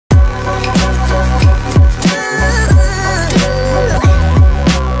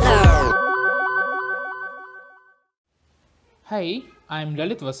Hi, I'm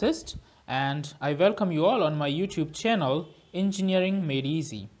Lalit Vasist and I welcome you all on my YouTube channel Engineering Made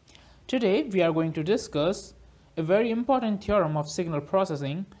Easy. Today we are going to discuss a very important theorem of signal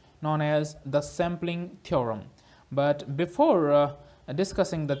processing known as the sampling theorem. But before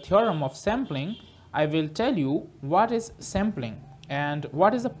discussing the theorem of sampling, I will tell you what is sampling and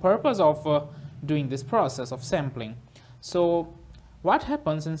what is the purpose of doing this process of sampling. So what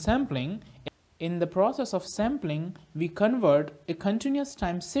happens in sampling? In the process of sampling, we convert a continuous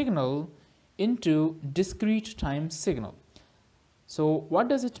time signal into discrete time signal. So what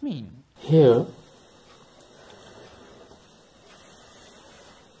does it mean? Here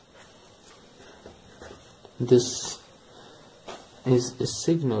this is a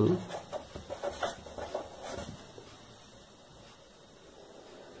signal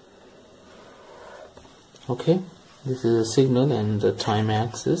this is a signal and the time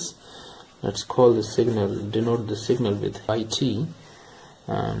axis. Let's call the signal, denote the signal with it,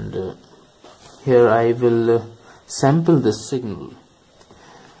 and here I will sample this signal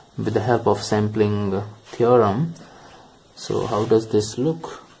with the help of sampling theorem. So how does this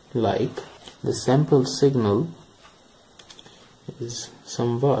look like? The sample signal is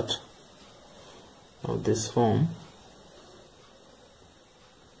somewhat of this form.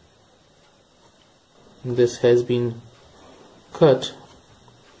 This has been cut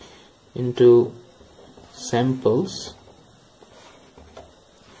into samples.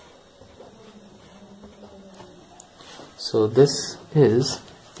 So this is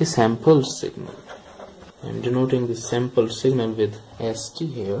the sample signal. I am denoting the sample signal with ST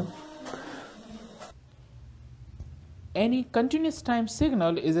here. Any continuous time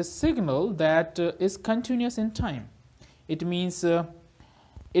signal is a signal that is continuous in time. It means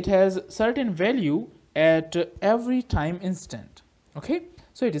it has certain value at every time instant.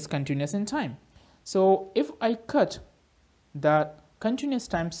 So it is continuous in time. So if I cut the continuous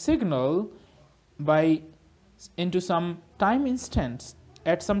time signal into some time instance,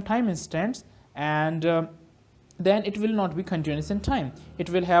 at some time instance, and then it will not be continuous in time. It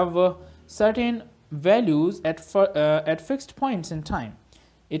will have certain values at fixed points in time.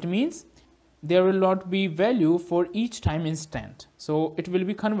 It means there will not be value for each time instant. So it will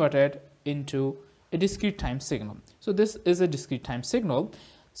be converted into a discrete time signal. So this is a discrete time signal.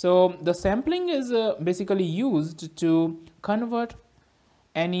 So the sampling is basically used to convert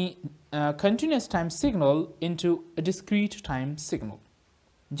any continuous time signal into a discrete time signal.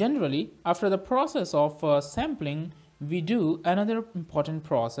 Generally, after the process of sampling, we do another important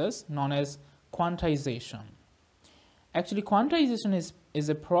process known as quantization. Actually, quantization is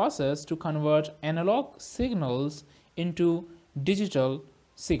a process to convert analog signals into digital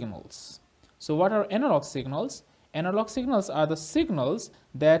signals. So what are analog signals? Analog signals are the signals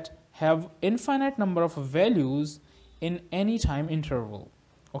that have infinite number of values in any time interval.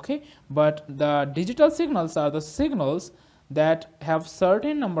 But the digital signals are the signals that have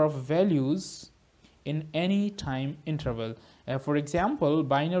certain number of values in any time interval. For example,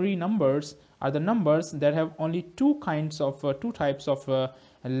 binary numbers are the numbers that have only two types of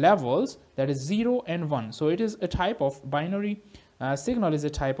levels, that is 0 and 1. So it is a type of binary signal is a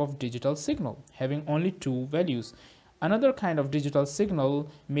type of digital signal having only two values. Another kind of digital signal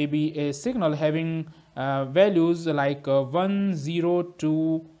may be a signal having values like 1, 0,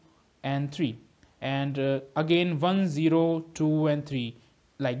 2 and 3, and again 1, 0, 2 and 3,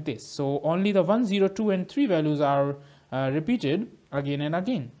 like this. So only the 1, 0, 2 and 3 values are repeated again and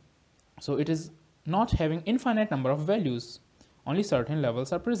again. So it is not having infinite number of values, only certain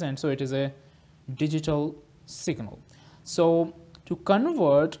levels are present. So it is a digital signal. So to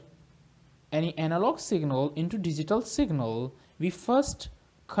convert any analog signal into digital signal, we first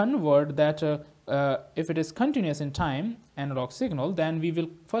convert that if it is continuous in time analog signal, then we will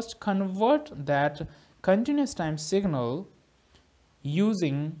first convert that continuous time signal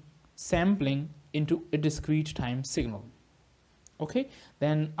using sampling into a discrete time signal.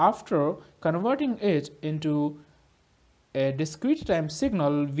 Then after converting it into a discrete time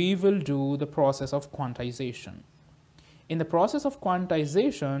signal, we will do the process of quantization. In the process of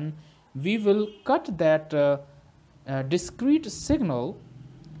quantization, we will cut that discrete signal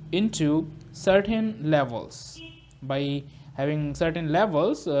into certain levels by having certain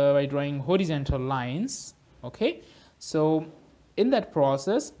levels by drawing horizontal lines. So in that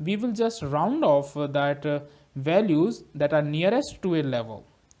process, we will just round off that values that are nearest to a level.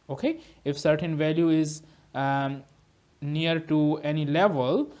 If certain value is near to any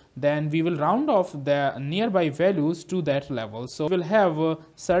level, then we will round off the nearby values to that level. So we will have a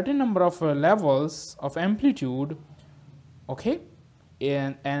certain number of levels of amplitude,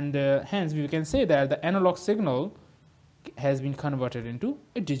 and hence we can say that the analog signal has been converted into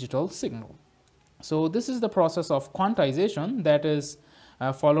a digital signal. So this is the process of quantization that is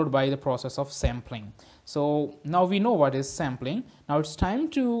followed by the process of sampling. So now we know what is sampling. Now it's time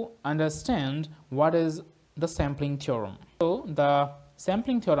to understand what is the sampling theorem. So the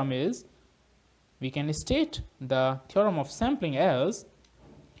sampling theorem is, we can state the theorem of sampling as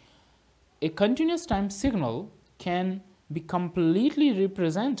a continuous time signal can be completely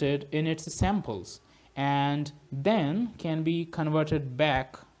represented in its samples and then can be converted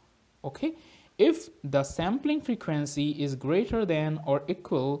back, okay, if the sampling frequency is greater than or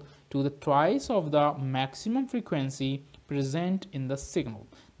equal to the twice of the maximum frequency present in the signal,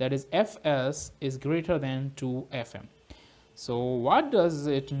 that is Fs is greater than 2Fm. So what does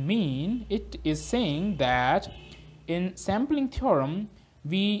it mean? It is saying that in sampling theorem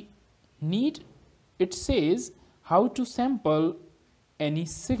we need, it says how to sample any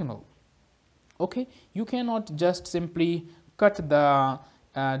signal. Okay, you cannot just simply cut the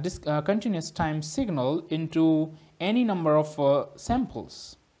continuous time signal into any number of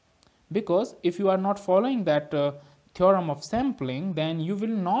samples, because if you are not following that theorem of sampling, then you will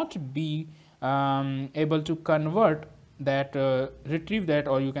not be able to convert that, retrieve that,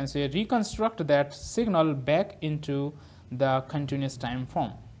 or you can say reconstruct that signal back into the continuous time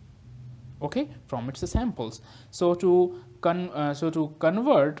form, okay, from its samples. So to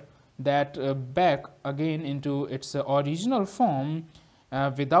convert that back again into its original form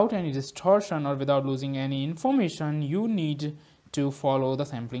without any distortion or without losing any information, you need to follow the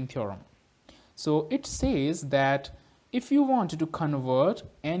sampling theorem. So it says that if you want to convert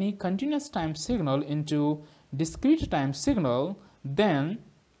any continuous time signal into discrete time signal, then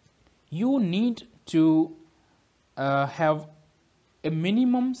you need to have a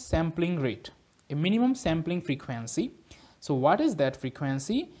minimum sampling rate, a minimum sampling frequency. So what is that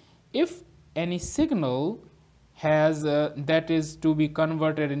frequency? If any signal has that is to be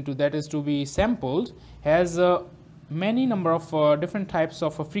converted into, that is to be sampled, has many number of different types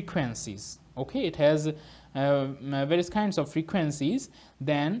of frequencies, okay, it has various kinds of frequencies,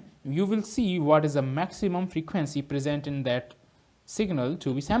 then you will see what is the maximum frequency present in that signal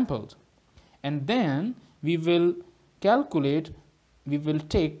to be sampled, and then we will calculate, we will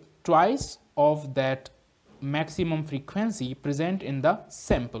take twice of that maximum frequency present in the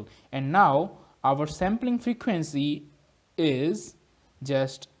sample, and now our sampling frequency is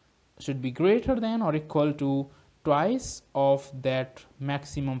just should be greater than or equal to twice of that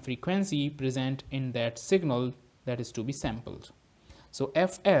maximum frequency present in that signal that is to be sampled. So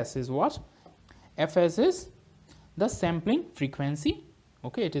Fs is what? Fs is the sampling frequency,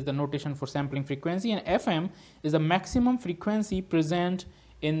 okay, it is the notation for sampling frequency, and Fm is the maximum frequency present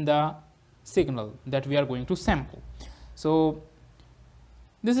in the signal that we are going to sample. So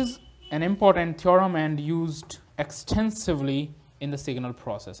this is an important theorem and used extensively in the signal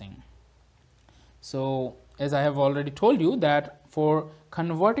processing. So as I have already told you that for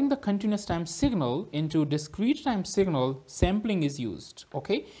converting the continuous time signal into discrete time signal, sampling is used,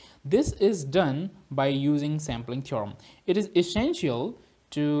 okay. This is done by using sampling theorem. It is essential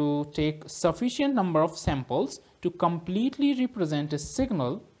to take sufficient number of samples to completely represent a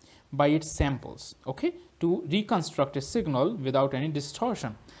signal by its samples, okay, to reconstruct a signal without any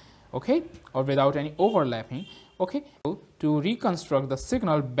distortion, okay, or without any overlapping, okay, to reconstruct the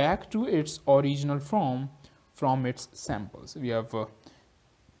signal back to its original form from its samples. We have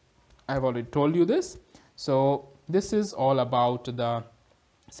I have already told you this. So this is all about the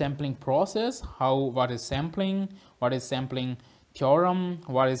sampling process, what is sampling theorem,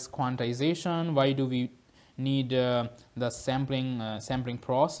 what is quantization, why do we need the sampling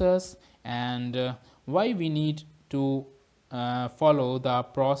process, and why we need to follow the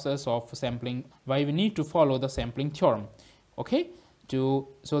process of sampling, why we need to follow the sampling theorem, okay,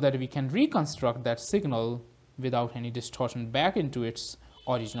 so that we can reconstruct that signal without any distortion back into its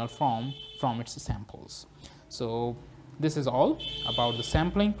original form from its samples. So this is all about the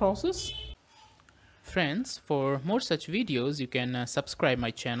sampling process. Friends, for more such videos you can subscribe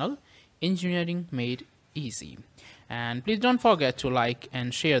my channel Engineering Made Easy, and please don't forget to like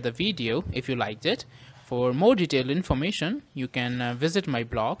and share the video if you liked it. For more detailed information you can visit my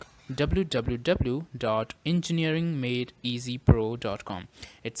blog www.engineeringmadeeasypro.com.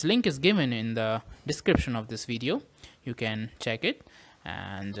 its link is given in the description of this video. You can check it,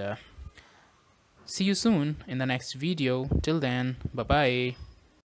 and see you soon in the next video. Till then, bye bye.